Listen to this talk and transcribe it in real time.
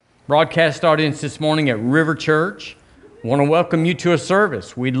broadcast audience this morning at River Church. I want to welcome you to a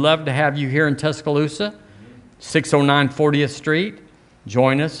service. We'd love to have you here in Tuscaloosa, 609 40th Street.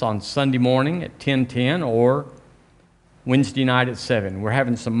 Join us on Sunday morning at 10:10 or Wednesday night at 7. We're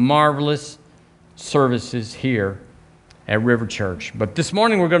having some marvelous services here at River Church. But this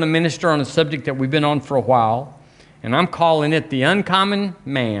morning we're going to minister on a subject that we've been on for a while, and I'm calling it the uncommon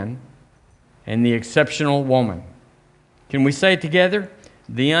man and the exceptional woman. Can we say it together?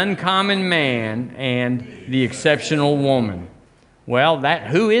 The uncommon man and the exceptional woman. Well,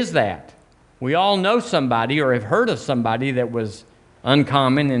 who is that? We all know somebody or have heard of somebody that was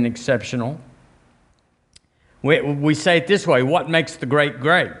uncommon and exceptional. We say it this way: what makes the great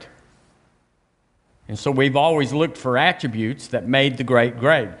great? And so we've always looked for attributes that made the great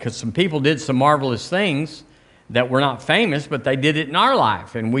great, because some people did some marvelous things that were not famous, but they did it in our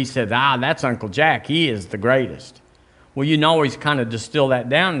life. And we said, that's Uncle Jack. He is the greatest. Well, you can always kind of distill that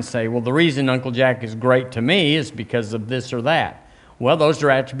down and say, well, the reason Uncle Jack is great to me is because of this or that. Well, those are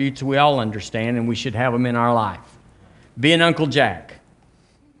attributes we all understand, and we should have them in our life. Be an Uncle Jack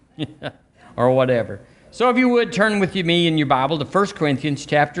or whatever. So if you would, turn with me in your Bible to 1 Corinthians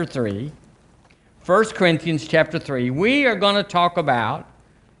chapter 3. 1 Corinthians chapter 3. We are going to talk about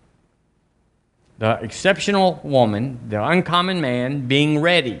the exceptional woman, the uncommon man, being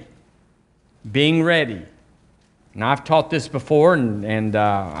ready. Being ready. Now, I've taught this before, and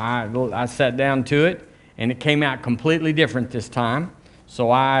I sat down to it, and it came out completely different this time.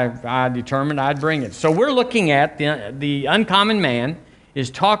 So I determined I'd bring it. So we're looking at the uncommon man is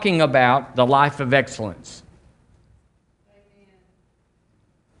talking about the life of excellence. Amen.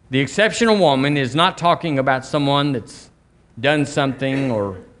 The exceptional woman is not talking about someone that's done something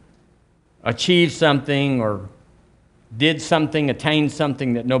or achieved something or did something, attained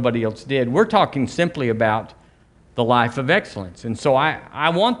something that nobody else did. We're talking simply about the life of excellence. And so I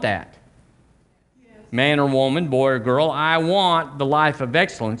want that. Yes. Man or woman, boy or girl, I want the life of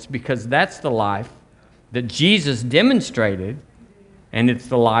excellence, because that's the life that Jesus demonstrated, and it's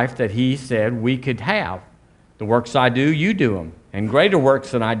the life that he said we could have. The works I do, you do them. And greater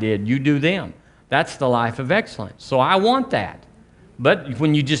works than I did, you do them. That's the life of excellence. So I want that. But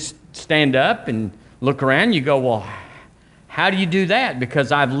when you just stand up and look around, you go, well, how do you do that?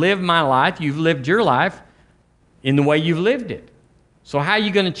 Because I've lived my life, you've lived your life in the way you've lived it. So how are you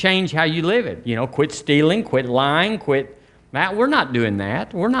going to change how you live it? Quit stealing, quit lying, quit that. We're not doing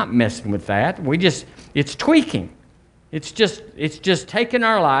that. We're not messing with that. It's tweaking. It's just taking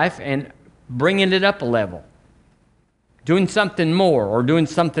our life and bringing it up a level. Doing something more or doing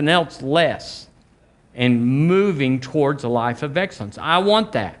something else less and moving towards a life of excellence. I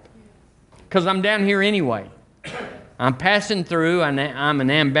want that, because I'm down here anyway. I'm passing through, and I'm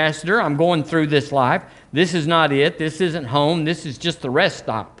an ambassador. I'm going through this life. This is not it. This isn't home. This is just the rest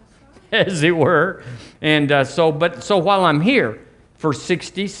stop, as it were. And so while I'm here for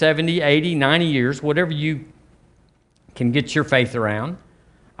 60, 70, 80, 90 years, whatever you can get your faith around,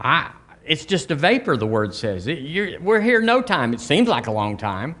 it's just a vapor, the word says. We're here no time. It seems like a long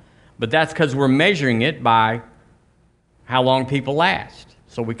time, but that's because we're measuring it by how long people last.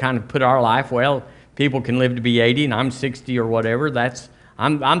 So we kind of put our life, well, people can live to be 80 and I'm 60 or whatever.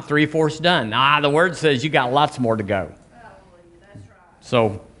 I'm 3/4 done. The word says you got lots more to go. That's right.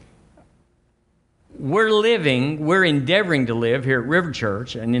 So we're endeavoring to live here at River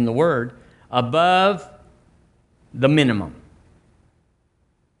Church and in the Word above the minimum.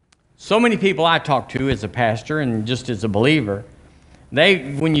 So many people I talk to as a pastor and just as a believer,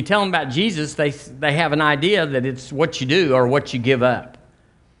 when you tell them about Jesus, they have an idea that it's what you do or what you give up.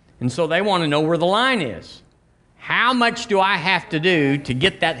 And so they want to know where the line is. How much do I have to do to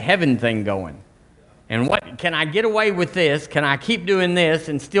get that heaven thing going? And what can I get away with this? Can I keep doing this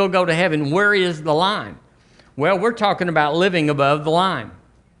and still go to heaven? Where is the line? Well, we're talking about living above the line.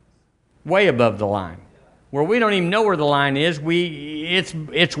 Way above the line. Where we don't even know where the line is.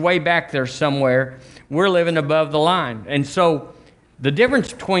 It's way back there somewhere. We're living above the line. And so the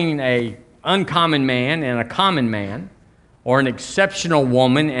difference between a uncommon man and a common man, or an exceptional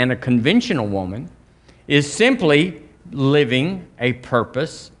woman and a conventional woman, is simply living a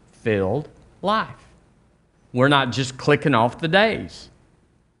purpose-filled life. We're not just clicking off the days.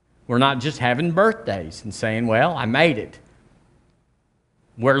 We're not just having birthdays and saying, well, I made it.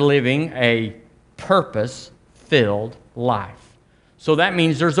 We're living a purpose-filled life. So that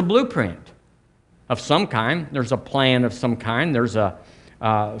means there's a blueprint of some kind. There's a plan of some kind. There's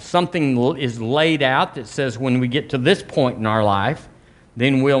something is laid out that says when we get to this point in our life,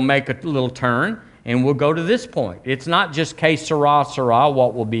 then we'll make a little turn and we'll go to this point. It's not just que sera, sera,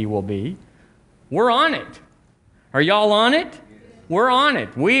 what will be, will be. We're on it. Are y'all on it? We're on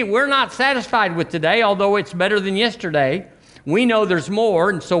it. We're not satisfied with today, although it's better than yesterday. We know there's more,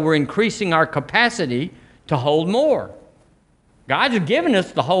 and so we're increasing our capacity to hold more. God's given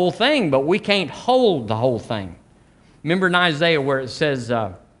us the whole thing, but we can't hold the whole thing. Remember in Isaiah where it says,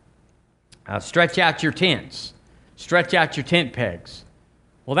 stretch out your tents, stretch out your tent pegs.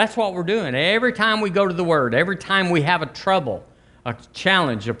 Well, that's what we're doing. Every time we go to the Word, every time we have a trouble, a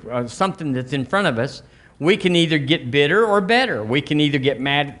challenge, something that's in front of us, we can either get bitter or better. We can either get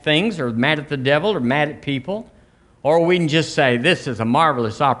mad at things or mad at the devil or mad at people, or we can just say, this is a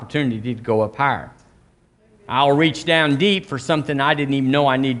marvelous opportunity to go up higher. I'll reach down deep for something I didn't even know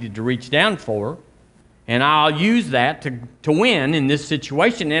I needed to reach down for, and I'll use that to win in this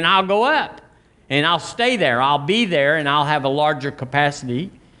situation, and I'll go up, and I'll stay there. I'll be there, and I'll have a larger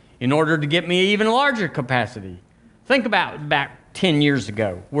capacity in order to get me even larger capacity. Think about back 10 years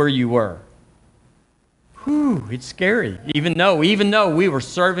ago where you were. Whew, it's scary. Even though we were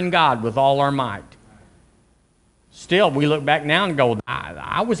serving God with all our might. Still, we look back now and go,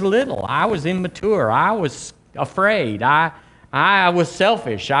 I was little. I was immature. I was afraid. I was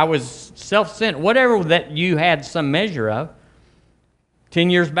selfish. I was self-centered. Whatever that you had some measure of. 10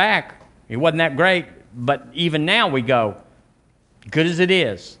 years back, it wasn't that great. But even now we go, good as it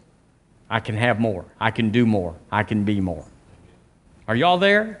is, I can have more. I can do more. I can be more. Are y'all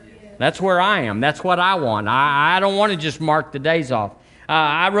there? That's where I am. That's what I want. I don't want to just mark the days off.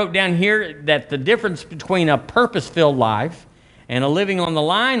 I wrote down here that the difference between a purpose-filled life and a living on the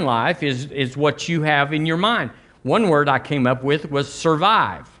line life is what you have in your mind. One word I came up with was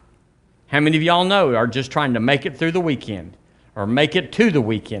survive. How many of y'all know are just trying to make it through the weekend? Or make it to the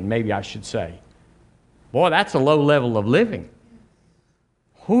weekend, maybe I should say. Boy, that's a low level of living.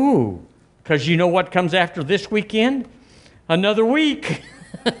 Whew. Because you know what comes after this weekend? Another week.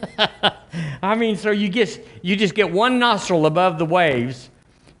 I mean, so you just get one nostril above the waves,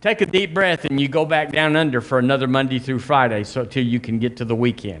 take a deep breath, and you go back down under for another Monday through Friday till you can get to the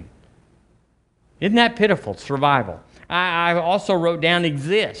weekend. Isn't that pitiful? Survival. I also wrote down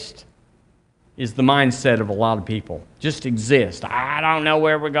exist is the mindset of a lot of people. Just exist. I don't know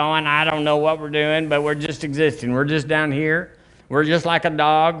where we're going. I don't know what we're doing, but we're just existing. We're just down here. We're just like a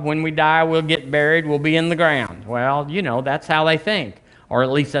dog. When we die, we'll get buried. We'll be in the ground. Well, that's how they think. Or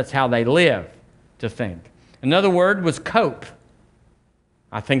at least that's how they live to think. Another word was cope.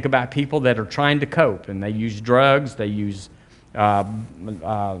 I think about people that are trying to cope, and they use drugs, they use stuff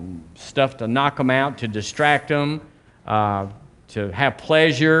to knock them out, to distract them, to have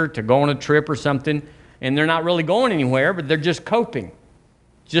pleasure, to go on a trip or something, and they're not really going anywhere, but they're just coping,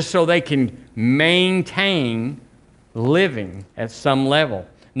 just so they can maintain living at some level.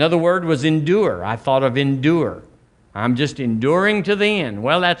 Another word was endure. I thought of endure. I'm just enduring to the end.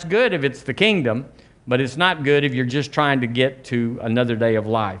 Well, that's good if it's the kingdom, but it's not good if you're just trying to get to another day of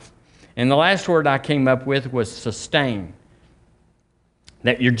life. And the last word I came up with was sustain.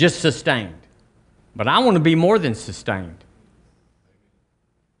 That you're just sustained. But I want to be more than sustained.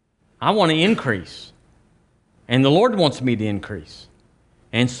 I want to increase. And the Lord wants me to increase.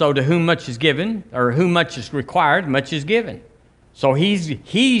 And so to whom much is given, or whom much is required, much is given. So he's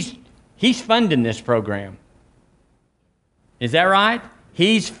funding this program. Is that right?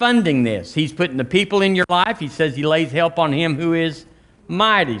 He's funding this. He's putting the people in your life. He says he lays help on him who is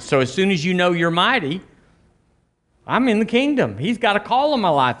mighty. So as soon as you know you're mighty, I'm in the kingdom. He's got a call on my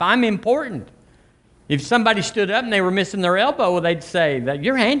life. I'm important. If somebody stood up and they were missing their elbow, they'd say that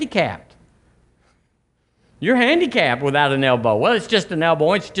you're handicapped. You're handicapped without an elbow. Well, it's just an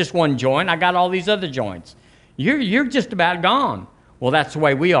elbow. It's just one joint. I got all these other joints. You're just about gone. Well, that's the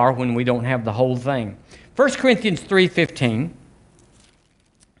way we are when we don't have the whole thing. 1 Corinthians 3:15.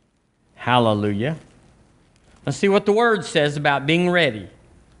 Hallelujah. Let's see what the Word says about being ready.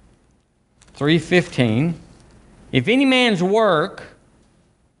 3:15. If any man's work,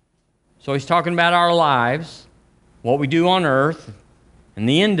 so he's talking about our lives, what we do on earth, and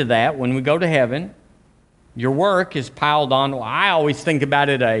the end of that, when we go to heaven, your work is piled on. I always think about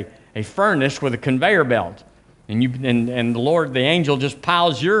it a furnace with a conveyor belt. And the Lord, the angel, just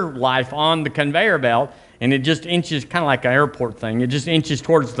piles your life on the conveyor belt, and it just inches, kind of like an airport thing. It just inches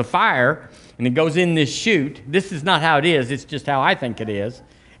towards the fire, and it goes in this chute. This is not how it is. It's just how I think it is.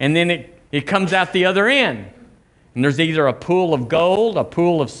 And then it comes out the other end. And there's either a pool of gold, a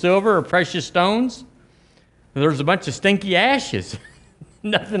pool of silver, or precious stones. There's a bunch of stinky ashes.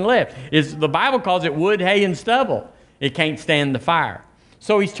 Nothing left. The Bible calls it wood, hay, and stubble. It can't stand the fire.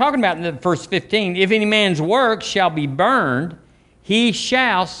 So he's talking about in verse 15, if any man's work shall be burned, he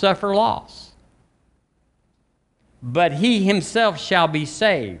shall suffer loss. But he himself shall be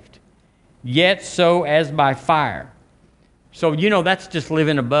saved, yet so as by fire. So, that's just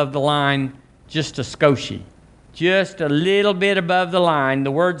living above the line, just a skoshie. Just a little bit above the line.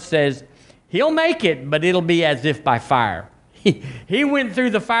 The Word says he'll make it, but it'll be as if by fire. He went through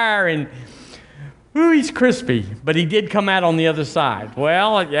the fire and, he's crispy, but he did come out on the other side.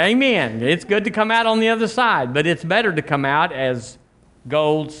 Well, amen. It's good to come out on the other side, but it's better to come out as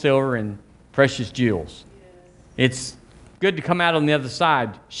gold, silver, and precious jewels. It's good to come out on the other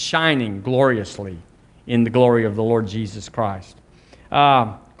side shining gloriously in the glory of the Lord Jesus Christ.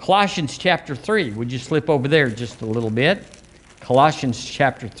 Colossians chapter 3. Would you slip over there just a little bit? Colossians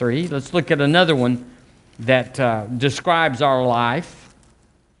chapter 3. Let's look at another one that describes our life,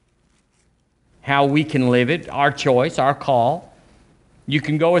 how we can live it, our choice, our call. You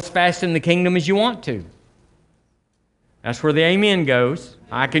can go as fast in the kingdom as you want to. That's where the amen goes.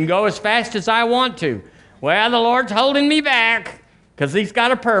 I can go as fast as I want to. Well, the Lord's holding me back because He's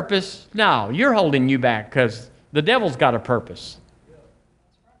got a purpose. No, you're holding you back because the devil's got a purpose.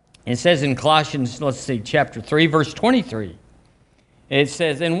 It says in Colossians, chapter 3, verse 23. It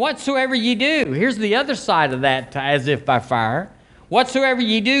says, and whatsoever ye do, here's the other side of that, as if by fire. Whatsoever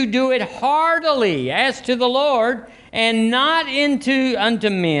ye do, do it heartily as to the Lord, and not unto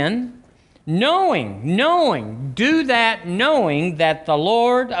men, knowing, do that knowing that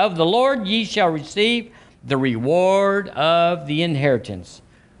of the Lord ye shall receive the reward of the inheritance,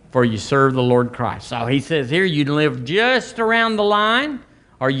 for you serve the Lord Christ. So he says here, you can live just around the line,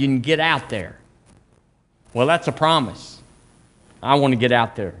 or you can get out there. Well, that's a promise. I want to get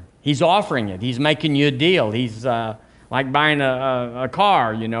out there. He's offering it. He's making you a deal. He's like buying a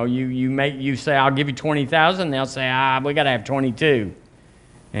car. You say, I'll give you $20,000. They'll say, we got to have 22.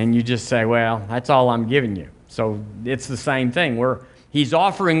 And you just say, well, that's all I'm giving you. So it's the same thing. He's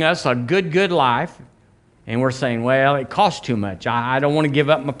offering us a good life. And we're saying, well, it costs too much. I don't want to give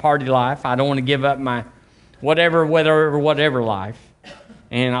up my party life. I don't want to give up my whatever life.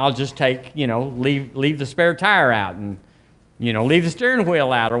 And I'll just take, leave the spare tire out and, leave the steering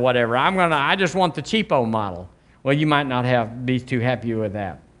wheel out or whatever. I just want the cheapo model. Well, you might not be too happy with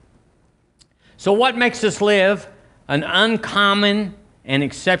that. So what makes us live an uncommon and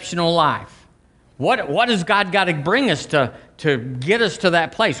exceptional life? What has God got to bring us to get us to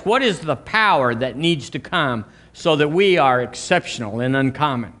that place? What is the power that needs to come so that we are exceptional and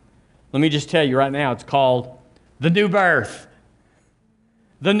uncommon? Let me just tell you right now, it's called the new birth.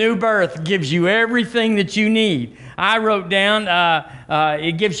 The new birth gives you everything that you need. I wrote down,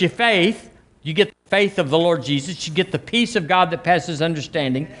 it gives you faith. You get the faith of the Lord Jesus. You get the peace of God that passes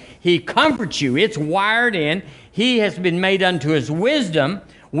understanding. He comforts you. It's wired in. He has been made unto His wisdom.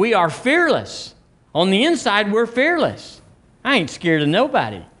 We are fearless. On the inside, we're fearless. I ain't scared of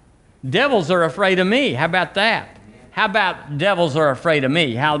nobody. Devils are afraid of me. How about that? How about devils are afraid of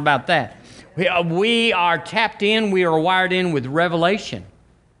me? How about that? We are tapped in. We are wired in with revelation.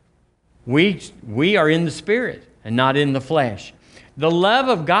 We are in the Spirit and not in the flesh. The love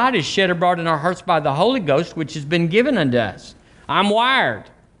of God is shed abroad in our hearts by the Holy Ghost, which has been given unto us. I'm wired.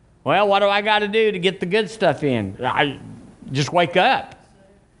 Well, what do I got to do to get the good stuff in? I just wake up.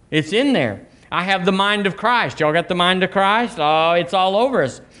 It's in there. I have the mind of Christ. Y'all got the mind of Christ? Oh, it's all over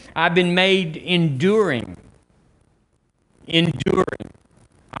us. I've been made enduring. Enduring.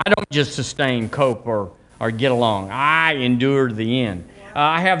 I don't just sustain, cope, or get along. I endure to the end.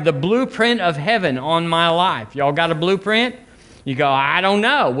 I have the blueprint of heaven on my life. Y'all got a blueprint? You go, I don't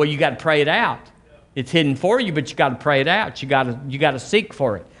know. Well, you got to pray it out. It's hidden for you, but you got to pray it out. You got to seek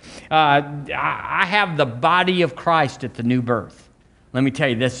for it. I have the body of Christ at the new birth. Let me tell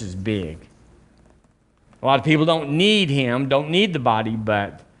you, this is big. A lot of people don't need Him, don't need the body,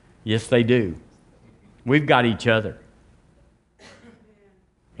 but yes, they do. We've got each other.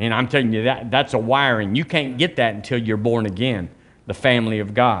 And I'm telling you, that's a wiring. You can't get that until you're born again, the family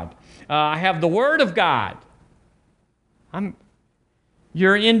of God. I have the Word of God.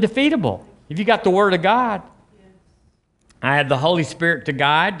 You're indefeatable. If you got the Word of God. I have the Holy Spirit to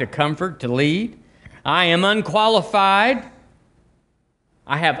guide, to comfort, to lead. I am unqualified.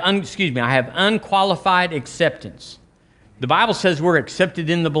 I have unqualified acceptance. The Bible says we're accepted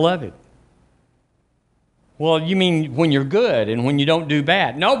in the beloved. Well, you mean when you're good and when you don't do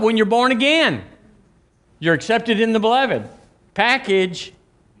bad? Nope, when you're born again. You're accepted in the beloved. Package.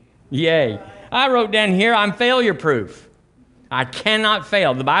 Yay. I wrote down here, I'm failure proof. I cannot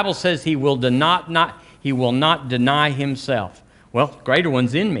fail. The Bible says He will not deny Himself. Well, greater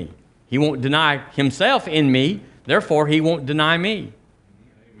one's in me. He won't deny Himself in me, therefore He won't deny me.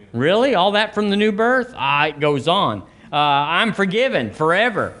 Really? All that from the new birth? It goes on. I'm forgiven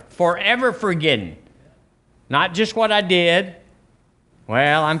forever forgiven. Not just what I did.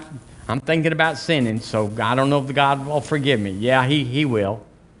 Well, I'm thinking about sinning, so I don't know if God will forgive me. Yeah, He will.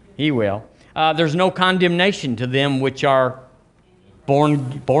 He will. There's no condemnation to them which are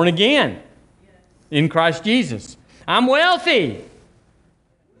born again in Christ Jesus. I'm wealthy.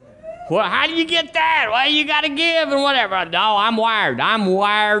 Well, how do you get that? Well, you got to give and whatever. No, I'm wired. I'm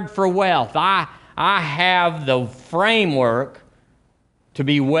wired for wealth. I have the framework to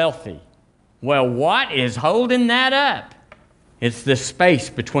be wealthy. Well, what is holding that up? It's the space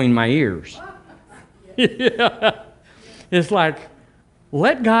between my ears. Yeah. It's like,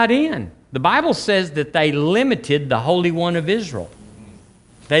 let God in. The Bible says that they limited the Holy One of Israel.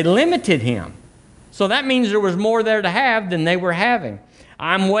 They limited him. So that means there was more there to have than they were having.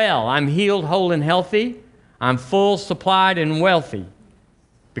 I'm well. I'm healed, whole, and healthy. I'm full, supplied, and wealthy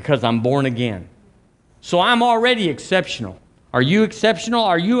because I'm born again. So I'm already exceptional. Are you exceptional?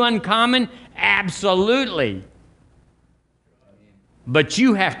 Are you uncommon? Absolutely. But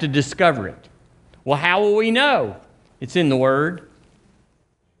you have to discover it. Well, how will we know? It's in the Word.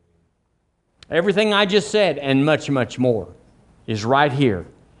 Everything I just said and much, much more is right here.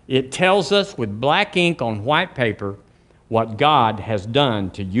 It tells us with black ink on white paper what God has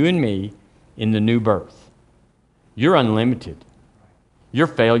done to you and me in the new birth. You're unlimited. You're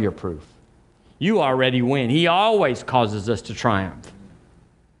failure-proof. You already win. He always causes us to triumph.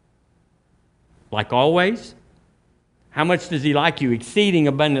 Like always. How much does He like you? Exceeding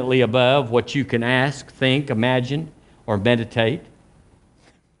abundantly above what you can ask, think, imagine, or meditate.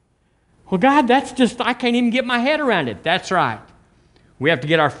 Well, God, that's just, I can't even get my head around it. That's right. We have to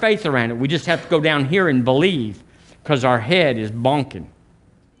get our faith around it. We just have to go down here and believe because our head is bonking.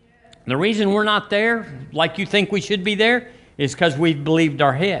 The reason we're not there like you think we should be there is because we've believed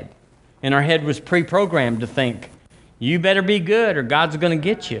our head. And our head was pre-programmed to think, you better be good or God's going to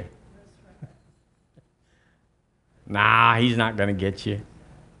get you. Nah, He's not going to get you.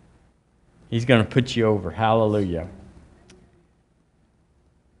 He's going to put you over. Hallelujah.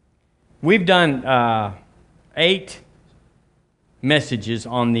 We've done 8 messages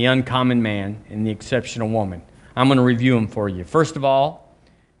on the uncommon man and the exceptional woman. I'm going to review them for you. First of all,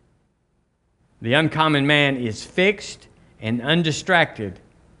 the uncommon man is fixed and undistracted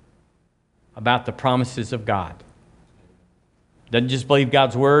about the promises of God. Doesn't just believe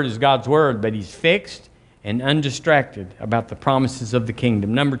God's word is God's word, but he's fixed and undistracted about the promises of the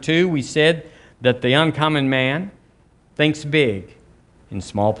kingdom. Number 2, we said that the uncommon man thinks big in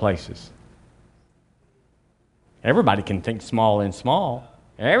small places. Everybody can think small in small.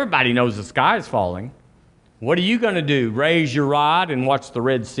 Everybody knows the sky is falling. What are you going to do? Raise your rod and watch the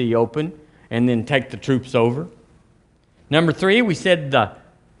Red Sea open and then take the troops over? Number 3, we said the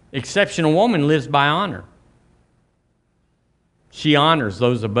exceptional woman lives by honor. She honors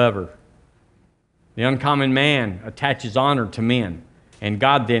those above her. The uncommon man attaches honor to men, and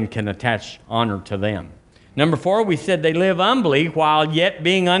God then can attach honor to them. Number 4, we said they live humbly while yet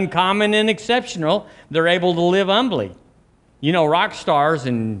being uncommon and exceptional. They're able to live humbly. You know, rock stars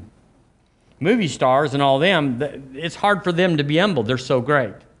and movie stars and all them, it's hard for them to be humble. They're so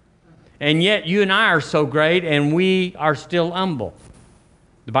great. And yet you and I are so great, and we are still humble.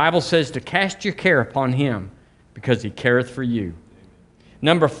 The Bible says to cast your care upon him because he careth for you.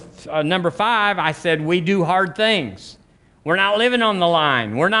 Number 5, I said we do hard things. We're not living on the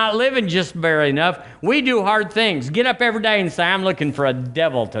line. We're not living just barely enough. We do hard things. Get up every day and say, I'm looking for a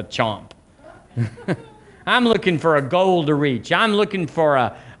devil to chomp. I'm looking for a goal to reach. I'm looking for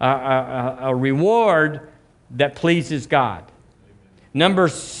a reward that pleases God. Number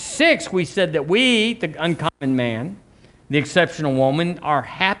 6, we said that we, the uncommon man, the exceptional woman, are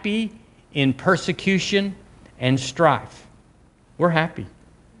happy in persecution and strife. We're happy.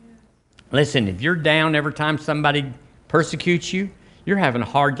 Listen, if you're down every time somebody persecutes you, you're having a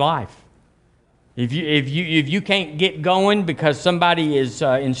hard life. If you can't get going because somebody is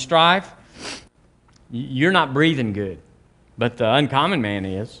in strife, you're not breathing good. But the uncommon man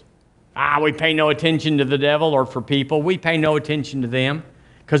is. We pay no attention to the devil or for people. We pay no attention to them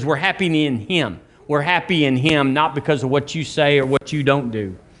because we're happy in him. We're happy in him, not because of what you say or what you don't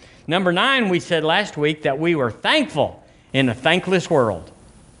do. Number 9, we said last week that we were thankful in a thankless world.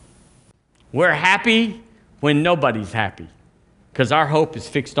 We're happy when nobody's happy because our hope is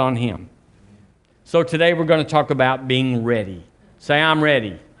fixed on him. So today we're going to talk about being ready. Say, I'm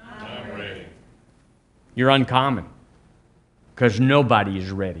ready. I'm ready. You're uncommon because nobody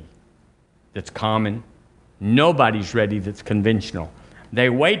is ready that's common. Nobody's ready that's conventional. They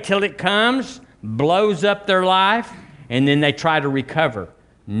wait till it comes, blows up their life, and then they try to recover.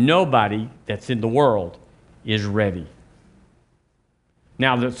 Nobody that's in the world is ready.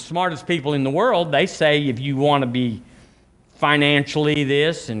 Now, the smartest people in the world, they say if you want to be financially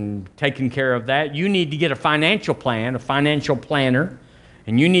this and taking care of that. You need to get a financial plan, a financial planner,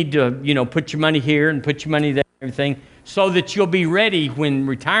 and you need to, put your money here and put your money there and everything so that you'll be ready when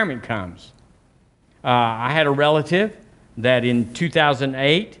retirement comes. I had a relative that in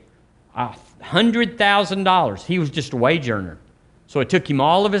 2008, $100,000. He was just a wage earner. So it took him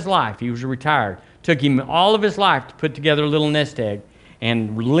all of his life. He was retired. Took him all of his life to put together a little nest egg.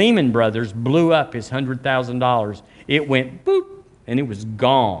 And Lehman Brothers blew up his $100,000. It went boop, and it was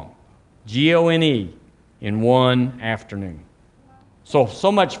gone. Gone in one afternoon.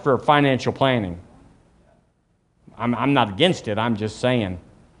 So much for financial planning. I'm not against it. I'm just saying,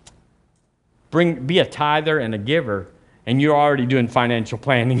 be a tither and a giver, and you're already doing financial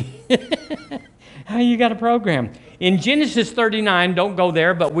planning. You got a program. In Genesis 39, don't go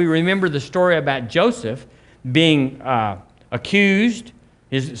there, but we remember the story about Joseph being accused,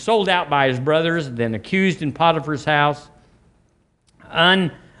 sold out by his brothers, then accused in Potiphar's house,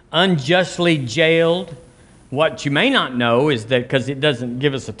 unjustly jailed. What you may not know is that, because it doesn't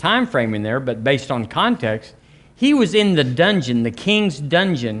give us a time frame in there, but based on context, he was in the dungeon, the king's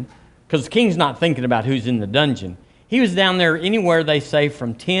dungeon, because the king's not thinking about who's in the dungeon. He was down there anywhere, they say,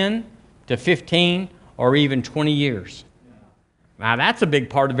 from 10 to 15 or even 20 years. Now, that's a big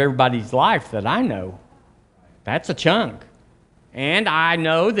part of everybody's life that I know. That's a chunk. And I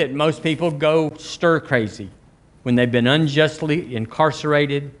know that most people go stir crazy when they've been unjustly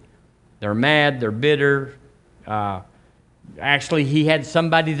incarcerated. They're mad, they're bitter. Actually, he had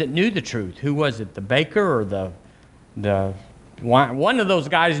somebody that knew the truth. Who was it? The baker or the one of those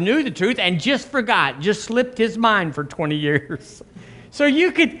guys knew the truth and just forgot, just slipped his mind for 20 years. So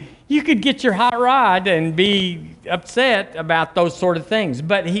you could get your hot rod and be upset about those sort of things.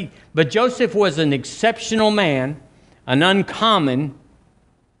 But Joseph was an exceptional man, an uncommon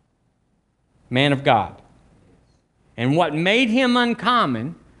man of God. And what made him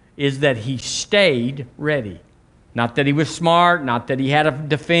uncommon is that he stayed ready. Not that he was smart, not that he had a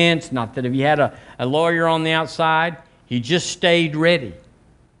defense, not that he had a lawyer on the outside. He just stayed ready.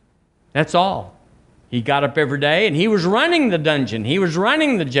 That's all. He got up every day, and he was running the dungeon. He was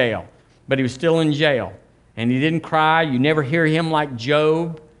running the jail, but he was still in jail. And he didn't cry. You never hear him like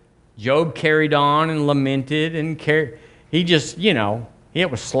Job. Job carried on and lamented and he just,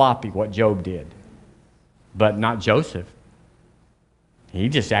 it was sloppy what Job did. But not Joseph. He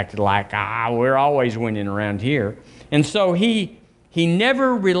just acted like, we're always winning around here. And so he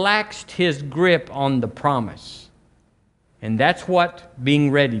never relaxed his grip on the promise. And that's what being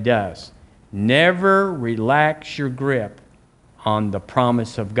ready does. Never relax your grip on the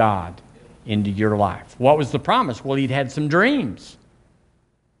promise of God into your life. What was the promise? Well, he'd had some dreams.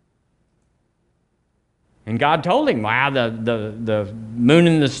 And God told him, the moon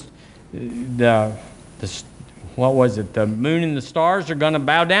and the moon and the stars are going to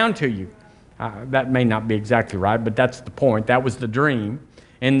bow down to you. That may not be exactly right, but that's the point. That was the dream.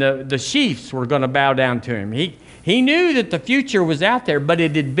 And the chiefs were going to bow down to him. He knew that the future was out there, but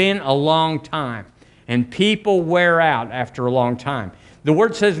it had been a long time. And people wear out after a long time. The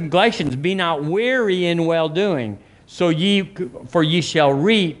word says in Galatians, be not weary in well-doing, for ye shall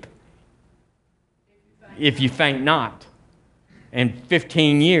reap if you faint not. And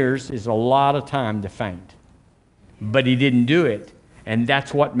 15 years is a lot of time to faint. But he didn't do it. And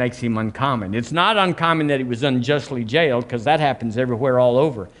that's what makes him uncommon. It's not uncommon that he was unjustly jailed, because that happens everywhere all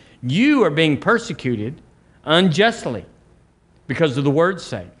over. You are being persecuted unjustly because of the word's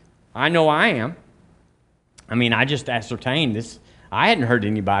sake. I know I am. I just ascertained this. I hadn't heard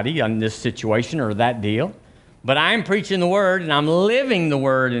anybody on this situation or that deal. But I am preaching the word, and I'm living the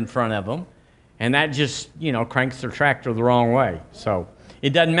word in front of them. And that just, cranks their tractor the wrong way. So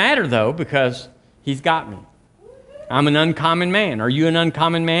it doesn't matter, though, because he's got me. I'm an uncommon man. Are you an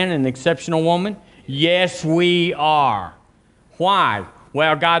uncommon man, an exceptional woman? Yes, we are. Why?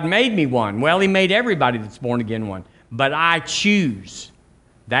 Well, God made me one. Well, he made everybody that's born again one. But I choose.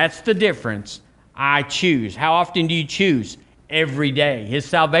 That's the difference. I choose. How often do you choose? Every day. His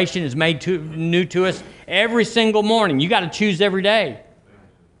salvation is made new to us every single morning. You got to choose every day.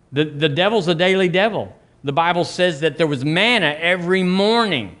 The devil's a daily devil. The Bible says that there was manna every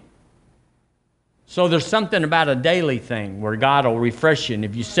morning. So there's something about a daily thing where God will refresh you. And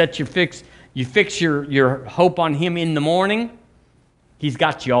if you fix your hope on him in the morning, he's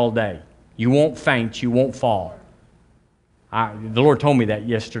got you all day. You won't faint. You won't fall. The Lord told me that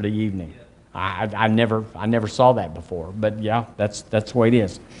yesterday evening. I never saw that before. But yeah, that's the way it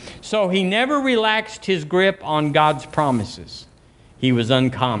is. So he never relaxed his grip on God's promises. He was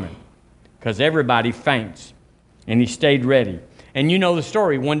uncommon because everybody faints. And he stayed ready. And you know the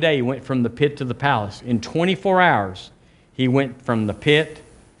story. One day he went from the pit to the palace. In 24 hours, He went from the pit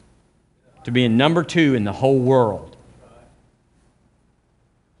to being number 2 in the whole world.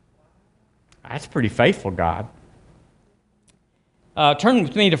 That's pretty faithful, God. Turn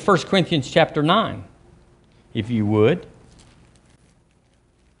with me to 1 Corinthians chapter 9, if you would.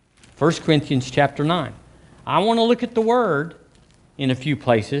 1 Corinthians chapter 9. I want to look at the Word in a few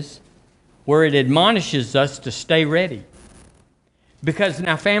places where it admonishes us to stay ready. Because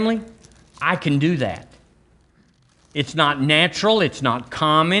now, family, I can do that. It's not natural, it's not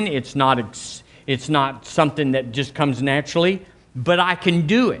common, it's not something that just comes naturally, but I can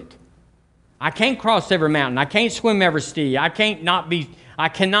do it. I can't cross every mountain. I can't swim every sea. I cannot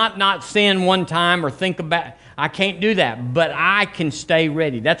not sin one time or think about. I can't do that, but I can stay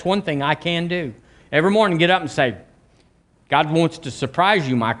ready. That's one thing I can do. Every morning, get up and say, God wants to surprise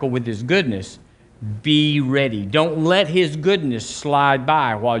you, Michael, with His goodness. Be ready. Don't let His goodness slide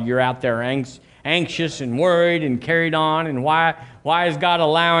by while you're out there anxious and worried and carried on. And why is God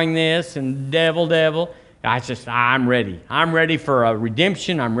allowing this? And devil. I'm ready. I'm ready for a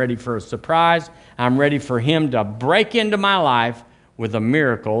redemption. I'm ready for a surprise. I'm ready for Him to break into my life with a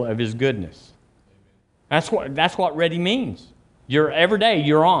miracle of His goodness. That's what ready means. Every day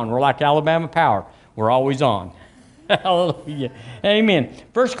you're on. We're like Alabama Power. We're always on. Hallelujah. Amen.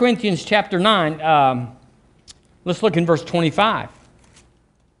 1 Corinthians chapter 9, let's look in verse 25.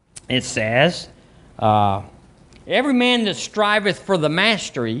 It says, every man that striveth for the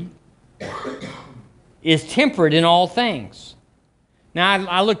mastery is temperate in all things. Now,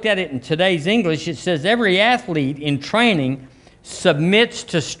 I looked at it in today's English. It says, every athlete in training submits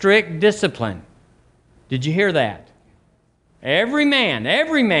to strict discipline. Did you hear that? Every man,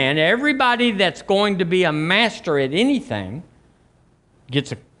 everybody that's going to be a master at anything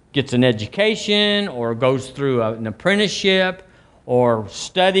gets an education or goes through an apprenticeship or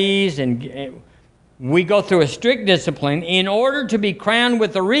studies, and we go through a strict discipline in order to be crowned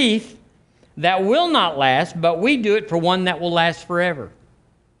with a wreath that will not last, but we do it for one that will last forever.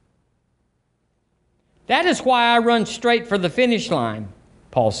 That is why I run straight for the finish line,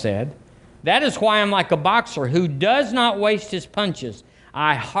 Paul said. That is why I'm like a boxer who does not waste his punches.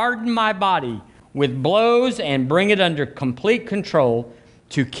 I harden my body with blows and bring it under complete control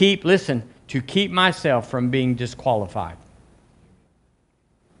to keep myself from being disqualified.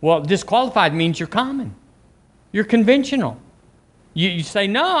 Well, disqualified means you're common. You're conventional. You say,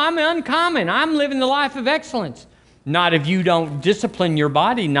 no, I'm uncommon. I'm living the life of excellence. Not if you don't discipline your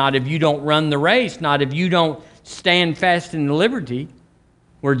body, not if you don't run the race, not if you don't stand fast in the liberty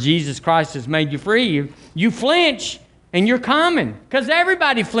where Jesus Christ has made you free. You flinch and you're common, because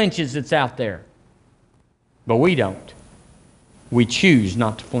everybody flinches that's out there. But we don't. We choose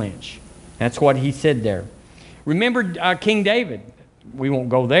not to flinch. That's what he said there. Remember King David. We won't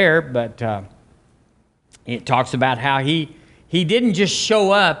go there, but it talks about how he didn't just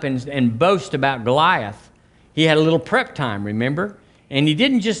show up and boast about Goliath. He had a little prep time, remember? And he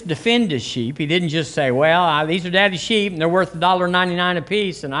didn't just defend his sheep. He didn't just say, well, these are Daddy's sheep, and they're worth $1.99 a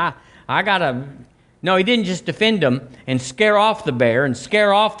piece, and I got to... No, he didn't just defend them and scare off the bear and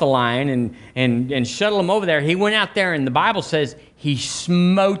scare off the lion and shuttle them over there. He went out there, and the Bible says he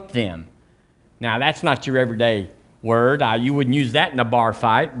smote them. Now, that's not your everyday word. You wouldn't use that in a bar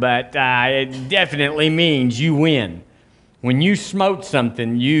fight, but it definitely means you win. When you smote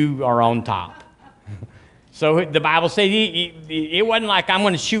something, you are on top. So the Bible said it wasn't like I'm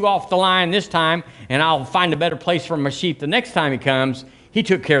going to shoo off the lion this time and I'll find a better place for my sheep the next time he comes. He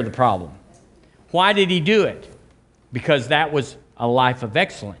took care of the problem. Why did he do it? Because that was a life of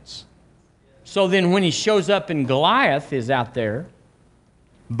excellence. So then when he shows up and Goliath is out there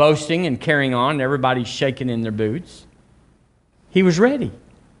boasting and carrying on, and everybody's shaking in their boots, he was ready.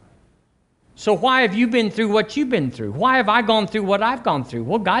 So why have you been through what you've been through? Why have I gone through what I've gone through?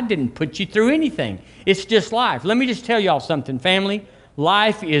 Well, God didn't put you through anything. It's just life. Let me just tell y'all something, family.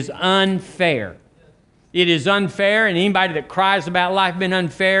 Life is unfair. It is unfair, and anybody that cries about life being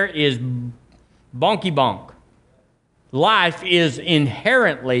unfair is bonky bonk. Life is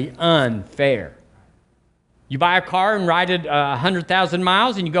inherently unfair. You buy a car and ride it 100,000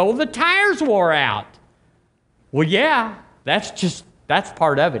 miles, and you go, well, the tires wore out. Well, yeah, that's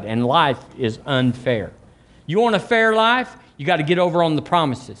part of it, and life is unfair. You want a fair life? You got to get over on the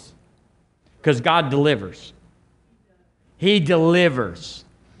promises, because God delivers. He delivers.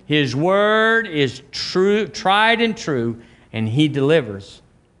 His word is true, tried and true, and he delivers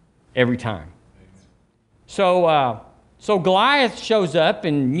every time. So Goliath shows up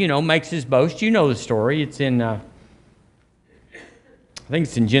and, makes his boast. You know the story. It's in, I think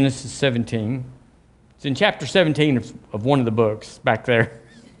it's in Genesis 17. It's in chapter 17 of one of the books back there.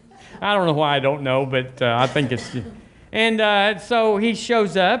 I don't know why I don't know, but I think it's... And so he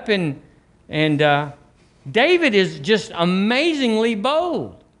shows up, and David is just amazingly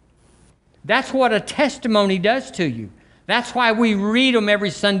bold. That's what a testimony does to you. That's why we read them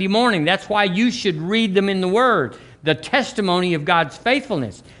every Sunday morning. That's why you should read them in the Word, the testimony of God's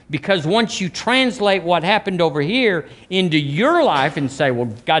faithfulness. Because once you translate what happened over here into your life and say, well,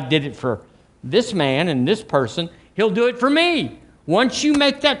 God did it for this man and this person, He'll do it for me. Once you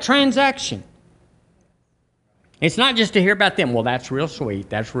make that transaction. It's not just to hear about them. Well, that's real sweet.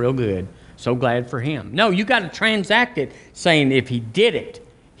 That's real good. So glad for him. No, you got to transact it saying if he did it,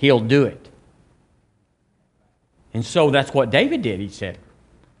 he'll do it. And so that's what David did. He said,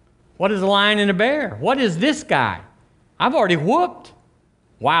 what is a lion and a bear? What is this guy? I've already whooped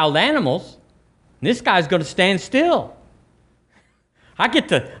wild animals. This guy's going to stand still. I get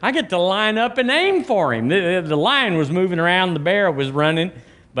to line up and aim for him. The lion was moving around. The bear was running.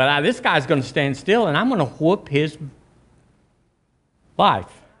 But this guy's going to stand still, and I'm going to whoop his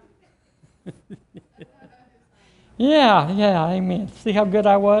life. Yeah, amen. See how good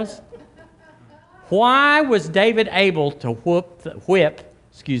I was? Why was David able to whip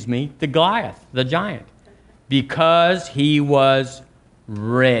the Goliath, the giant? Because he was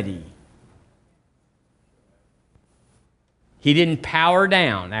ready. He didn't power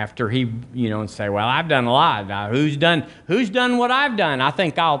down after he, and say, well, I've done a lot. Now, who's done what I've done? I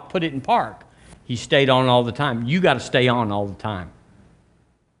think I'll put it in park. He stayed on all the time. You got to stay on all the time.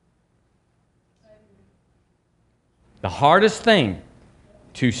 The hardest thing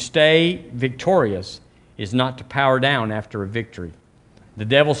to stay victorious is not to power down after a victory. The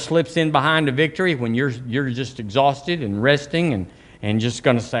devil slips in behind a victory when you're just exhausted and resting and just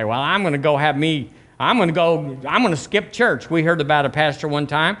going to say, well, I'm going to skip church. We heard about a pastor one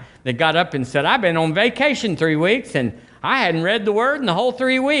time that got up and said, I've been on vacation 3 weeks and I hadn't read the Word in the whole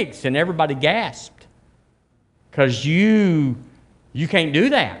 3 weeks. And everybody gasped. Because you can't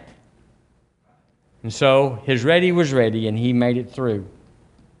do that. And so his ready was ready and he made it through.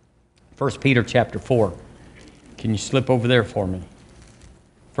 1 Peter chapter 4. Can you slip over there for me?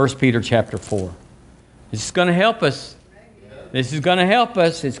 1 Peter chapter 4. This is going to help us. This is going to help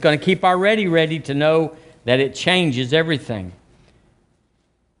us. It's going to keep our ready to know that it changes everything.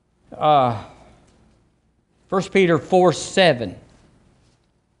 1 Peter 4:7.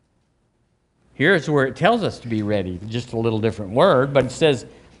 Here's where it tells us to be ready. Just a little different word, but it says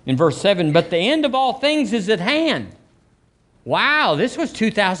in verse 7, but the end of all things is at hand. Wow, this was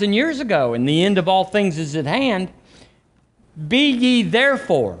 2,000 years ago, and the end of all things is at hand. Be ye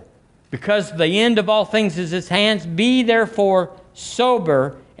therefore, because the end of all things is at hand, be therefore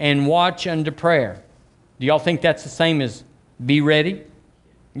sober and watch unto prayer. Do y'all think that's the same as be ready?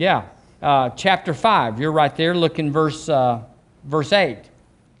 Yeah. Chapter 5, you're right there. Look in verse 8.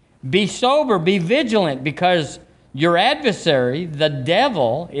 Be sober, be vigilant, because your adversary, the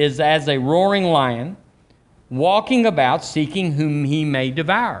devil, is as a roaring lion, walking about seeking whom he may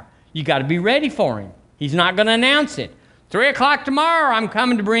devour. You got to be ready for him. He's not going to announce it. 3 o'clock tomorrow, I'm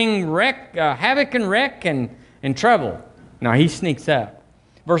coming to bring havoc and wreck and trouble. No, he sneaks up.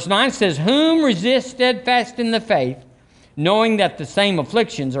 Verse 9 says, whom resist steadfast in the faith, knowing that the same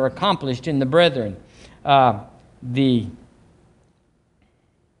afflictions are accomplished in the brethren. That's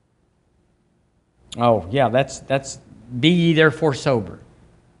be ye therefore sober.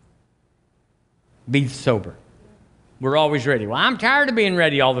 Be sober. We're always ready. Well, I'm tired of being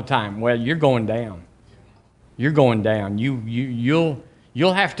ready all the time. Well, you're going down. You're going down.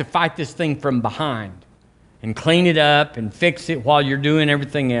 You'll have to fight this thing from behind and clean it up and fix it while you're doing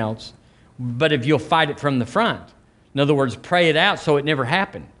everything else. But if you'll fight it from the front, in other words, pray it out so it never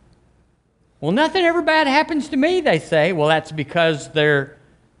happened. Well, nothing ever bad happens to me, they say. Well, that's because they're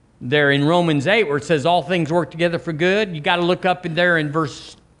in Romans 8 where it says all things work together for good. You got to look up in there in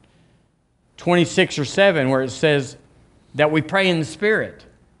verse 26 or 7 where it says that we pray in the Spirit.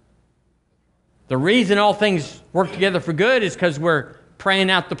 The reason all things work together for good is because we're praying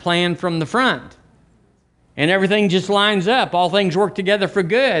out the plan from the front. And everything just lines up. All things work together for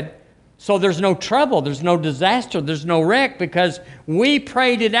good. So there's no trouble, there's no disaster, there's no wreck because we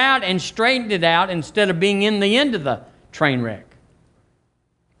prayed it out and straightened it out instead of being in the end of the train wreck.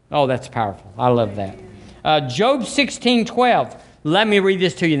 Oh, that's powerful. I love that. Job 16:12. Let me read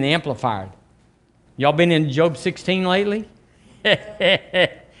this to you in the Amplified. Y'all been in Job 16 lately? I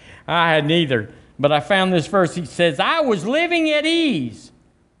hadn't either. But I found this verse. It says, I was living at ease,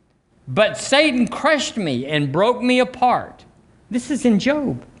 but Satan crushed me and broke me apart. This is in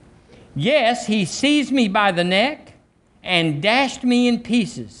Job. Yes, he seized me by the neck and dashed me in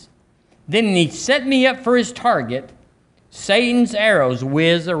pieces. Then he set me up for his target. Satan's arrows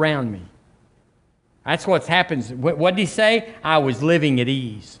whiz around me. That's what happens. What did he say? I was living at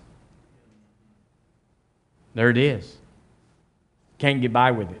ease. There it is. Can't get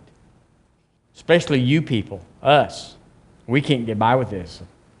by with it. Especially you people, us. We can't get by with this.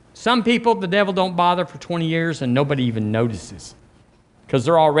 Some people, the devil don't bother for 20 years and nobody even notices. Because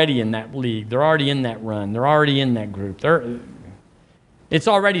they're already in that league. They're already in that run. They're already in that group. It's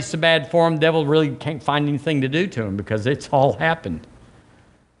already so bad for them, the devil really can't find anything to do to them because it's all happened.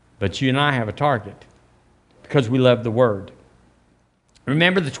 But you and I have a target because we love the Word.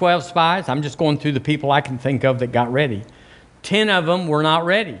 Remember the 12 spies? I'm just going through the people I can think of that got ready. 10 of them were not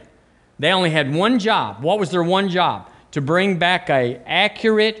ready. They only had one job. What was their one job? To bring back an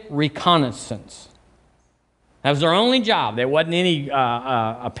accurate reconnaissance. That was their only job. There wasn't any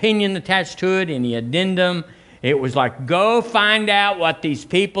opinion attached to it, any addendum. It was like, go find out what these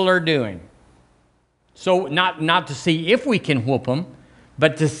people are doing. So not to see if we can whoop them,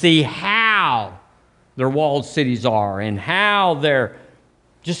 but to see how their walled cities are and how they're,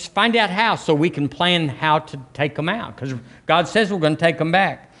 just find out how so we can plan how to take them out. Because God says we're going to take them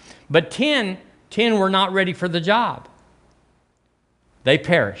back. But 10 were not ready for the job. They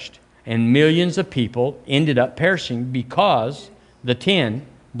perished. And millions of people ended up perishing because the 10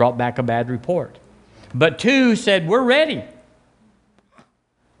 brought back a bad report. But 2 said, we're ready.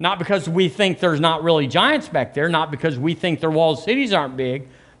 Not because we think there's not really giants back there, not because we think their walled cities aren't big,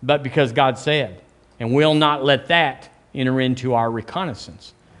 but because God said. And we'll not let that enter into our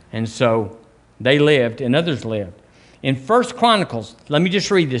reconnaissance. And so they lived and others lived. In 1 Chronicles, let me just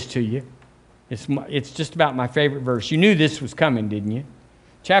read this to you. It's just about my favorite verse. You knew this was coming, didn't you?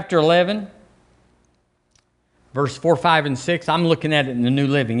 Chapter 11, verse 4, 5, and 6. I'm looking at it in the New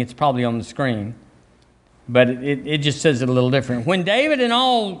Living. It's probably on the screen. But it just says it a little different. Then David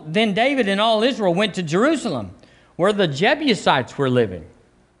and all Israel went to Jerusalem, where the Jebusites were living.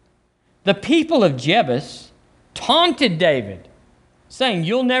 The people of Jebus taunted David, saying,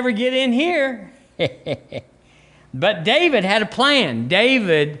 you'll never get in here. But David had a plan.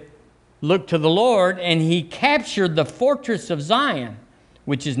 David looked to the Lord, and he captured the fortress of Zion,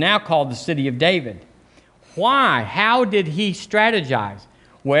 which is now called the city of David. Why? How did he strategize?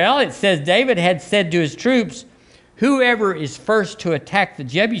 Well, it says David had said to his troops, whoever is first to attack the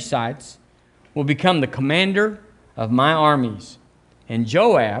Jebusites will become the commander of my armies. And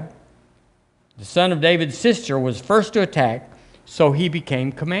Joab, the son of David's sister, was first to attack, so he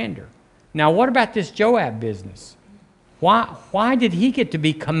became commander. Now, what about this Joab business? Why did he get to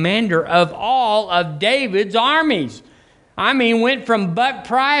be commander of all of David's armies? I mean, went from buck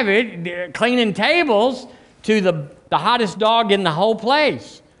private, cleaning tables, to the hottest dog in the whole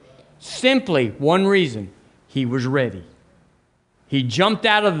place. Simply one reason: he was ready. He jumped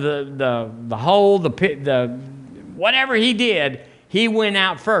out of the hole, the pit, whatever he did. He went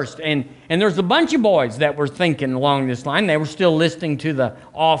out first. And there's a bunch of boys that were thinking along this line. They were still listening to the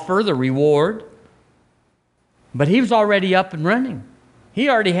offer, the reward. But he was already up and running. He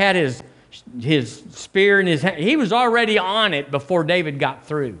already had his spear in his hand. He was already on it before David got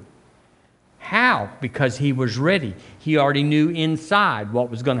through. How? Because he was ready. He already knew inside what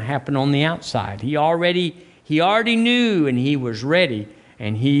was going to happen on the outside. He already knew, and he was ready.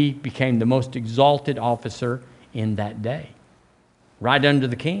 And he became the most exalted officer in that day. Right under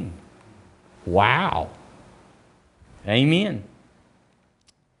the king. Wow. Amen.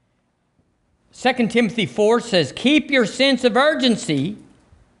 2 Timothy 4 says, keep your sense of urgency,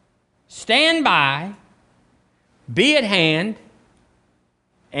 stand by, be at hand,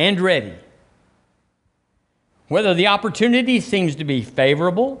 and ready. Whether the opportunity seems to be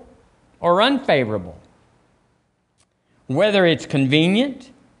favorable or unfavorable, whether it's convenient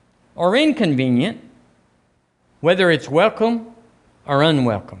or inconvenient, whether it's welcome or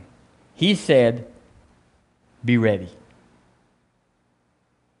unwelcome, he said, be ready.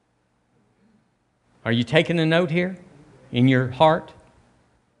 Are you taking a note here in your heart?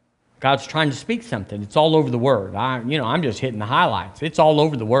 God's trying to speak something. It's all over the Word. I'm just hitting the highlights. It's all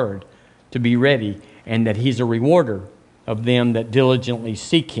over the Word to be ready, and that He's a rewarder of them that diligently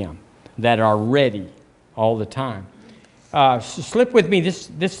seek Him, that are ready all the time. Slip with me. This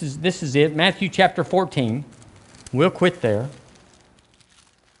is it. Matthew chapter 14. We'll quit there.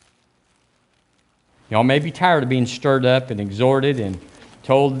 Y'all may be tired of being stirred up and exhorted and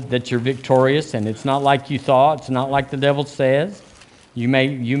told that you're victorious, and it's not like you thought. It's not like the devil says. You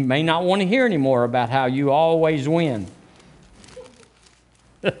may not want to hear anymore about how you always win.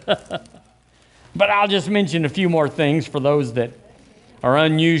 But I'll just mention a few more things for those that are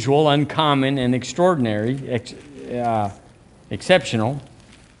unusual, uncommon, and extraordinary, exceptional.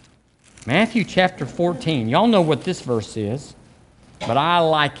 Matthew chapter 14. Y'all know what this verse is, but I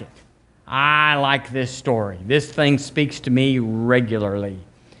like it. I like this story. This thing speaks to me regularly.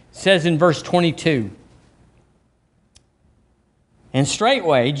 It says in verse 22, and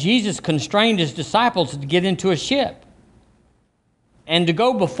straightway Jesus constrained his disciples to get into a ship and to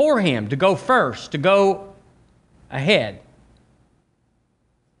go before him, to go first, to go ahead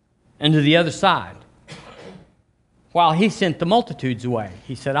and to the other side, while he sent the multitudes away.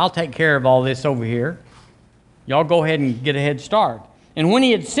 He said, I'll take care of all this over here. Y'all go ahead and get a head start. And when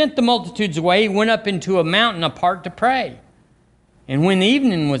he had sent the multitudes away, he went up into a mountain apart to pray. And when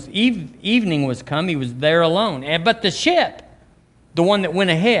evening was come, he was there alone. But the ship, the one that went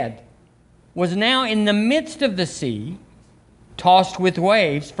ahead, was now in the midst of the sea, tossed with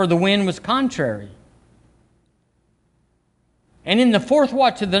waves, for the wind was contrary. And in the fourth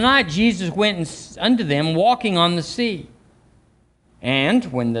watch of the night, Jesus went unto them, walking on the sea. And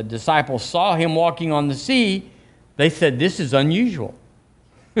when the disciples saw him walking on the sea, they said, this is unusual.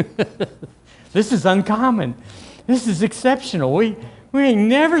 This is uncommon. This is exceptional. We ain't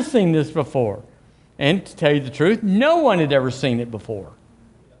never seen this before. And to tell you the truth, no one had ever seen it before.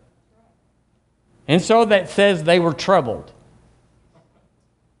 And so that says they were troubled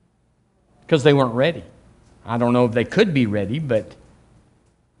because they weren't ready. I don't know if they could be ready, but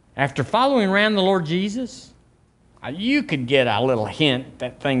after following around the Lord Jesus, you could get a little hint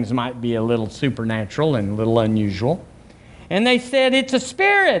that things might be a little supernatural and a little unusual. And they said, it's a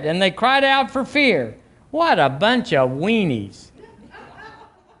spirit, and they cried out for fear. What a bunch of weenies.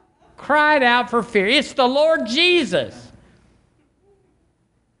 Cried out for fear. It's the Lord Jesus.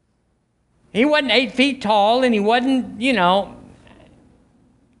 He wasn't 8 feet tall, and he wasn't,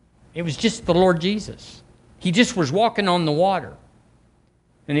 it was just the Lord Jesus. He just was walking on the water,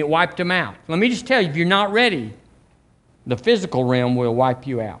 and it wiped him out. Let me just tell you, if you're not ready, the physical realm will wipe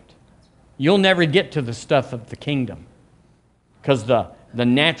you out. You'll never get to the stuff of the kingdom because the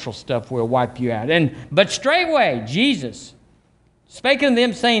natural stuff will wipe you out. But straightway, Jesus spake unto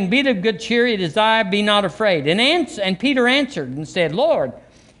them, saying, be of good cheer, it is I, be not afraid. And Peter answered and said, Lord,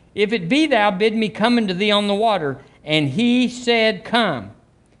 if it be thou, bid me come unto thee on the water. And he said, come.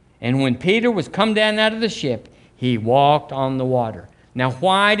 And when Peter was come down out of the ship, he walked on the water. Now,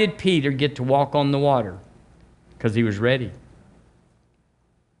 why did Peter get to walk on the water? Because he was ready.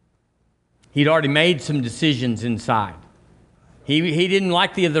 He'd already made some decisions inside. He didn't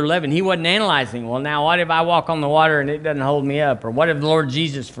like the other 11. He wasn't analyzing, well, now what if I walk on the water and it doesn't hold me up? Or what if the Lord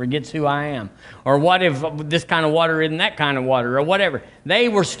Jesus forgets who I am? Or what if this kind of water isn't that kind of water? Or whatever. They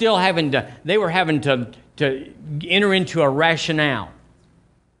were still having to enter into a rationale.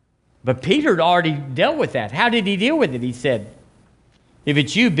 But Peter had already dealt with that. How did he deal with it? He said, if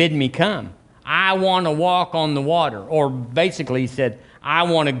it's you, bid me come. I want to walk on the water. Or basically he said, I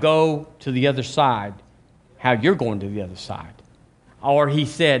want to go to the other side. How you're going to the other side. Or he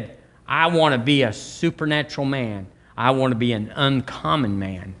said, I want to be a supernatural man. I want to be an uncommon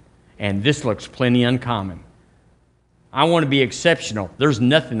man. And this looks plenty uncommon. I want to be exceptional. There's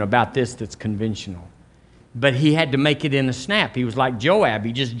nothing about this that's conventional. But he had to make it in a snap. He was like Joab.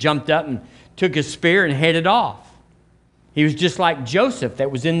 He just jumped up and took his spear and headed off. He was just like Joseph that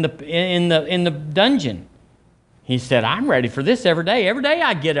was in the dungeon. He said, I'm ready for this every day. Every day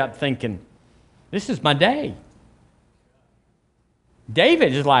I get up thinking, this is my day.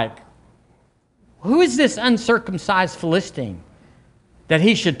 David is like, who is this uncircumcised Philistine that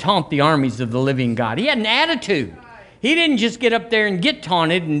he should taunt the armies of the living God? He had an attitude. He didn't just get up there and get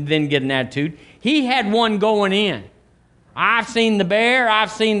taunted and then get an attitude. He had one going in. I've seen the bear.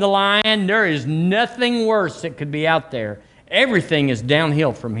 I've seen the lion. There is nothing worse that could be out there. Everything is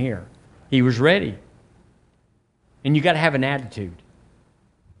downhill from here. He was ready. And you got to have an attitude.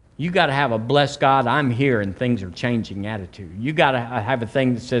 You got to have a bless God, I'm here and things are changing attitude. You got to have a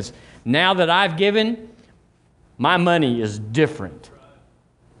thing that says, now that I've given, my money is different.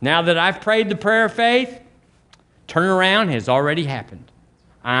 Now that I've prayed the prayer of faith, turnaround has already happened.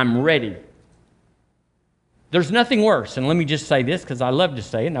 I'm ready. There's nothing worse, and let me just say this because I love to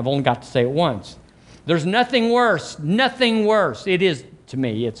say it and I've only got to say it once. There's nothing worse. It is, to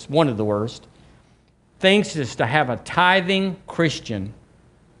me, it's one of the worst things is to have a tithing Christian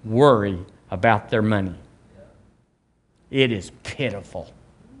worry about their money. It is pitiful.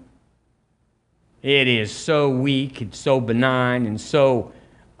 It is so weak and so benign and so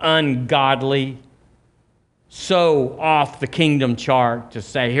ungodly, so off the kingdom chart to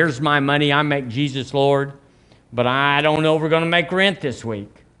say, here's my money, I make Jesus Lord, but I don't know if we're going to make rent this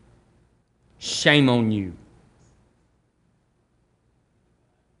week. Shame on you.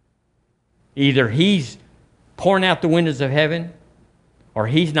 Either he's pouring out the windows of heaven or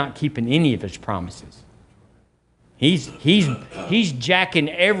he's not keeping any of his promises. He's jacking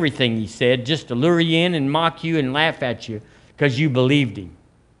everything he said just to lure you in and mock you and laugh at you because you believed him.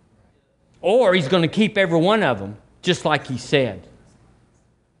 Or he's going to keep every one of them just like he said.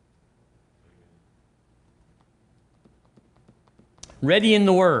 Ready in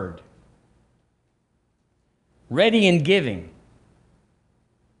the Word. Ready in giving.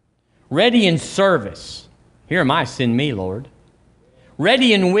 Ready in service. Here am I, send me, Lord.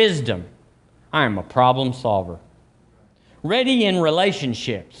 Ready in wisdom. I am a problem solver. Ready in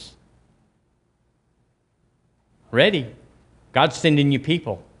relationships. Ready. God's sending you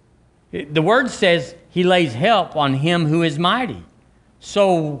people. The Word says He lays help on him who is mighty.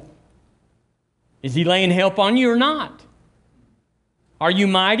 So, is He laying help on you or not? Are you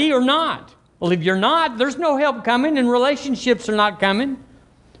mighty or not? Well, if you're not, there's no help coming and relationships are not coming.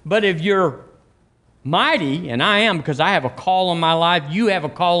 But if you're mighty, and I am because I have a call on my life, you have a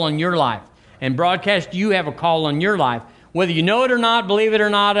call on your life. And broadcast, you have a call on your life. Whether you know it or not, believe it or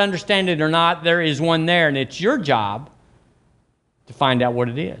not, understand it or not, there is one there, and it's your job to find out what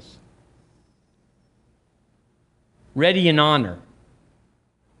it is. Ready in honor.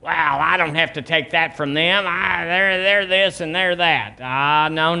 Wow, I don't have to take that from them. They're this and they're that.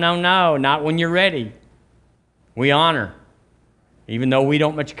 No, not when you're ready. We honor, even though we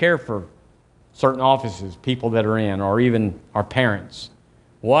don't much care for certain offices, people that are in, or even our parents.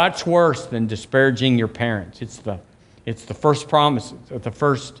 What's worse than disparaging your parents? It's the first promise, the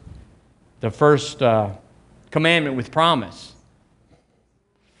first commandment with promise.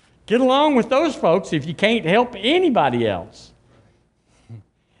 Get along with those folks if you can't help anybody else.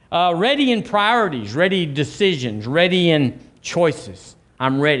 Ready in priorities, ready in decisions, ready in choices.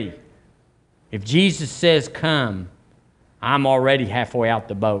 I'm ready. If Jesus says come, I'm already halfway out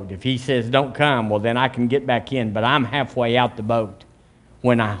the boat. If He says don't come, well then I can get back in, but I'm halfway out the boat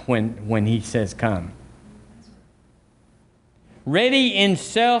when He says come. Ready in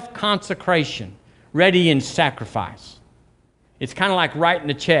self-consecration, ready in sacrifice. It's kind of like writing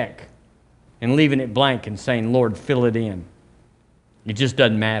a check and leaving it blank and saying, Lord, fill it in. It just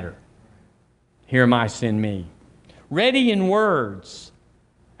doesn't matter. Here am I, send me. Ready in words,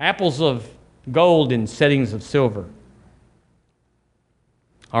 apples of gold in settings of silver.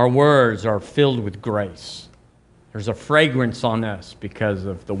 Our words are filled with grace. There's a fragrance on us because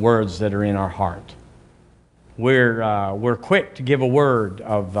of the words that are in our heart. We're quick to give a word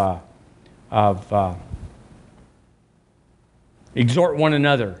of exhort one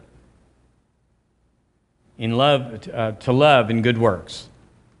another in love to love and good works.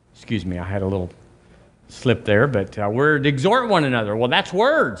 Excuse me, I had a little slip there, but we're to exhort one another. Well, that's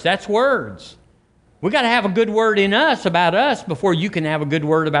words. That's words. We got to have a good word in us about us before you can have a good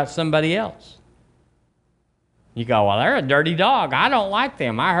word about somebody else. You go, well, they're a dirty dog. I don't like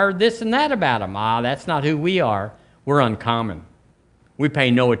them. I heard this and that about them. That's not who we are. We're uncommon. We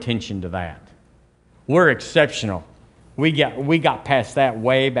pay no attention to that. We're exceptional. We got past that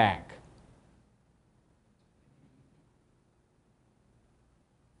way back.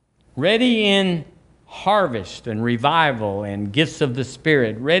 Ready in harvest and revival and gifts of the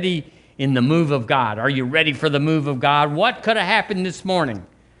Spirit. Ready in the move of God. Are you ready for the move of God? What could have happened this morning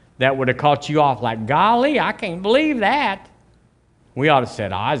that would have caught you off like, golly, I can't believe that? We ought to have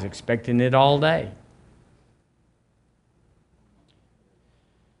said, I was expecting it all day.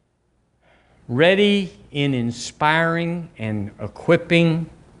 Ready in inspiring and equipping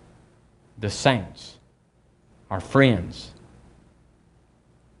the saints, our friends,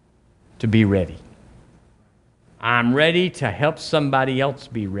 to be ready. I'm ready to help somebody else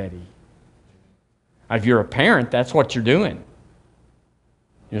be ready. If you're a parent, that's what you're doing.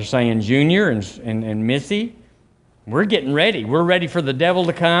 You're saying, Junior and Missy, we're getting ready. We're ready for the devil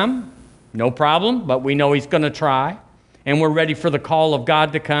to come. No problem, but we know he's going to try. And we're ready for the call of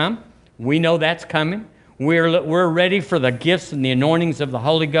God to come. We know that's coming. We're ready for the gifts and the anointings of the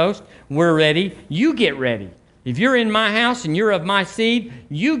Holy Ghost. We're ready. You get ready. If you're in my house and you're of my seed,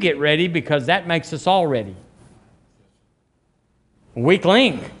 you get ready because that makes us all ready. Weak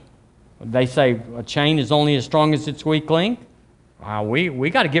link. They say a chain is only as strong as its weak link. We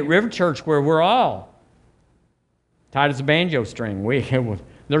got to get River Church where we're all tight as a banjo string.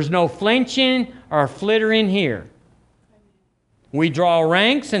 There's no flinching or flittering here. We draw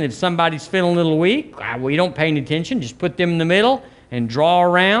ranks, and if somebody's feeling a little weak, we don't pay any attention. Just put them in the middle and draw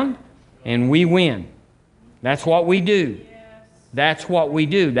around, and we win. That's what we do. That's what we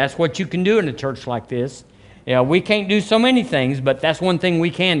do. That's what you can do in a church like this. Yeah, we can't do so many things, but that's one thing we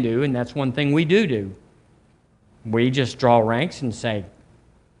can do, and that's one thing we do. We just draw ranks and say,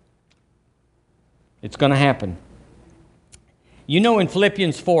 it's going to happen. You know, in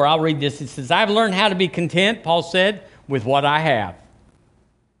Philippians 4, I'll read this. It says, I've learned how to be content, Paul said, with what I have.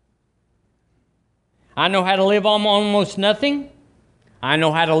 I know how to live on almost nothing. I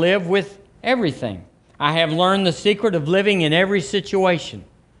know how to live with everything. I have learned the secret of living in every situation.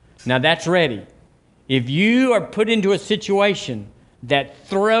 Now that's ready. If you are put into a situation that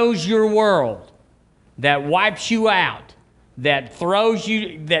throws your world, that wipes you out, that throws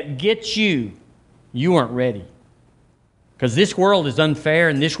you, that gets you, you aren't ready. Because this world is unfair,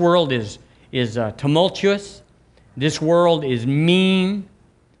 and this world is tumultuous. This world is mean.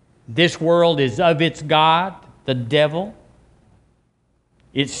 This world is of its God, the devil.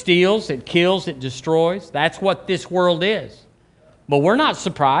 It steals, it kills, it destroys. That's what this world is. But we're not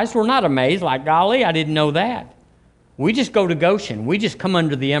surprised. We're not amazed. Like, golly, I didn't know that. We just go to Goshen. We just come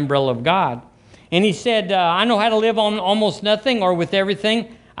under the umbrella of God. And he said, I know how to live on almost nothing or with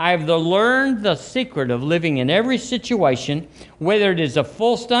everything. I have learned the secret of living in every situation, whether it is a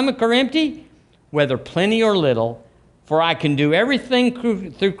full stomach or empty, whether plenty or little, for I can do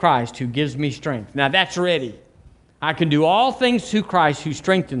everything through Christ who gives me strength. Now that's ready. I can do all things through Christ who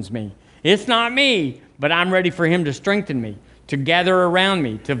strengthens me. It's not me, but I'm ready for him to strengthen me, to gather around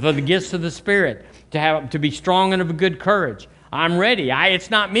me, for the gifts of the Spirit, to be strong and of a good courage. I'm ready.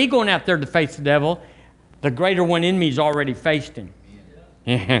 It's not me going out there to face the devil. The greater one in me has already faced him.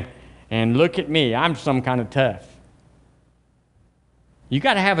 And look at me. I'm some kind of tough. You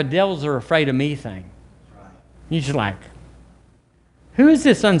got to have a devils are afraid of me thing. You're just like, who is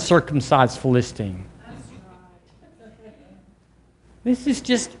this uncircumcised Philistine? This is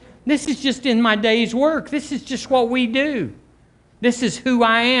just in my day's work. This is just what we do. This is who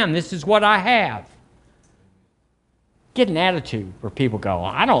I am. This is what I have. Get an attitude where people go,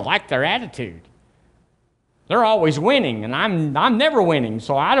 I don't like their attitude. They're always winning, and I'm never winning,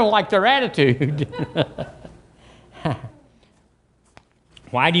 so I don't like their attitude.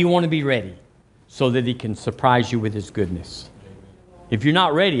 Why do you want to be ready? So that he can surprise you with his goodness. If you're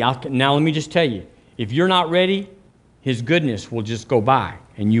not ready, now let me just tell you, if you're not ready, his goodness will just go by,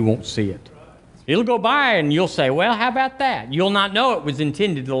 and you won't see it. It'll go by, and you'll say, well, how about that? You'll not know it was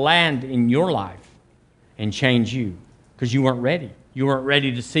intended to land in your life and change you, because you weren't ready. You weren't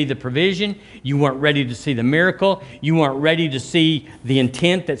ready to see the provision. You weren't ready to see the miracle. You weren't ready to see the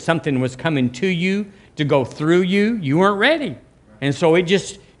intent that something was coming to you, to go through you. You weren't ready. And so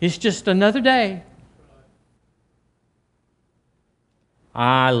it's just another day.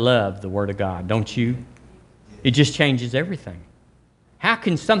 I love the Word of God, don't you? It just changes everything. How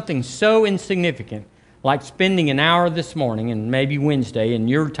can something so insignificant, like spending an hour this morning and maybe Wednesday and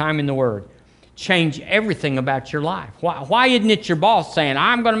your time in the Word, change everything about your life? Why isn't it your boss saying,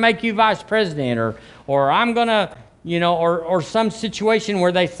 I'm going to make you vice president, or I'm going to, or some situation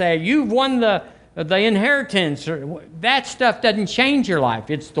where they say, you've won the inheritance? That stuff doesn't change your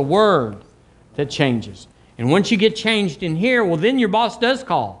life. It's the Word that changes. And once you get changed in here, well, then your boss does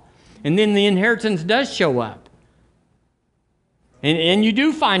call. And then the inheritance does show up. And you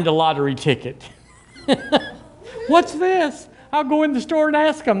do find a lottery ticket. What's this? I'll go in the store and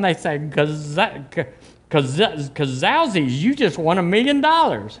ask them. They say, Zowsies, you just won $1 million.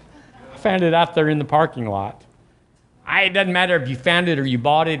 I found it out there in the parking lot. It doesn't matter if you found it or you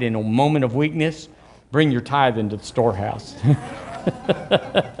bought it in a moment of weakness. Bring your tithe into the storehouse.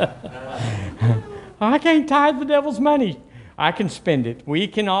 I can't tithe the devil's money. I can spend it. We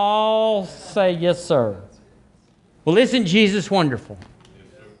can all say, yes, sir. Well, isn't Jesus wonderful?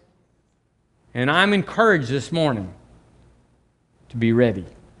 And I'm encouraged this morning to be ready.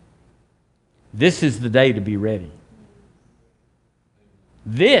 This is the day to be ready.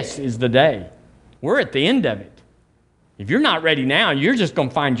 This is the day. We're at the end of it. If you're not ready now, you're just going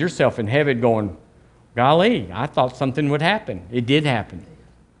to find yourself in heaven going, golly, I thought something would happen. It did happen.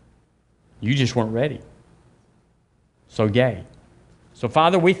 You just weren't ready. So yay. So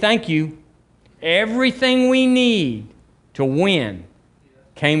Father, we thank you. Everything we need to win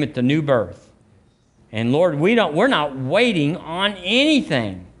came at the new birth. And Lord, we're not waiting on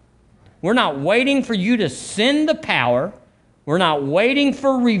anything. We're not waiting for you to send the power. We're not waiting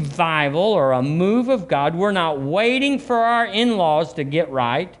for revival or a move of God. We're not waiting for our in-laws to get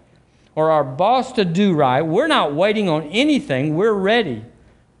right or our boss to do right. We're not waiting on anything. We're ready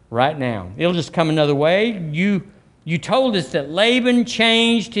right now. It'll just come another way. You told us that Laban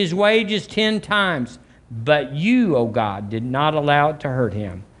changed his wages 10 times, but you, oh God, did not allow it to hurt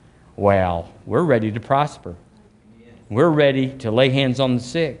him. Well, we're ready to prosper. We're ready to lay hands on the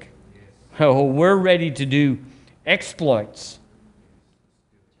sick. Oh, we're ready to do exploits.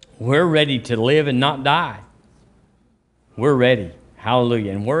 We're ready to live and not die. We're ready.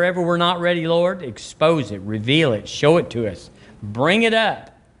 Hallelujah. And wherever we're not ready, Lord, expose it, reveal it, show it to us. Bring it up.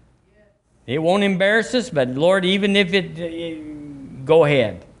 It won't embarrass us, but Lord, even if go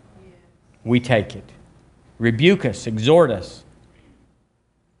ahead. We take it. Rebuke us, exhort us,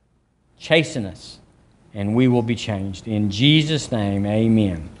 chasten us, and we will be changed. In Jesus' name,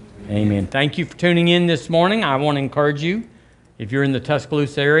 amen. Amen. Thank you for tuning in this morning. I want to encourage you, if you're in the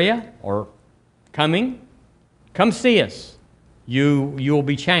Tuscaloosa area or come see us. You will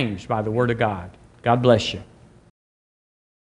be changed by the Word of God. God bless you.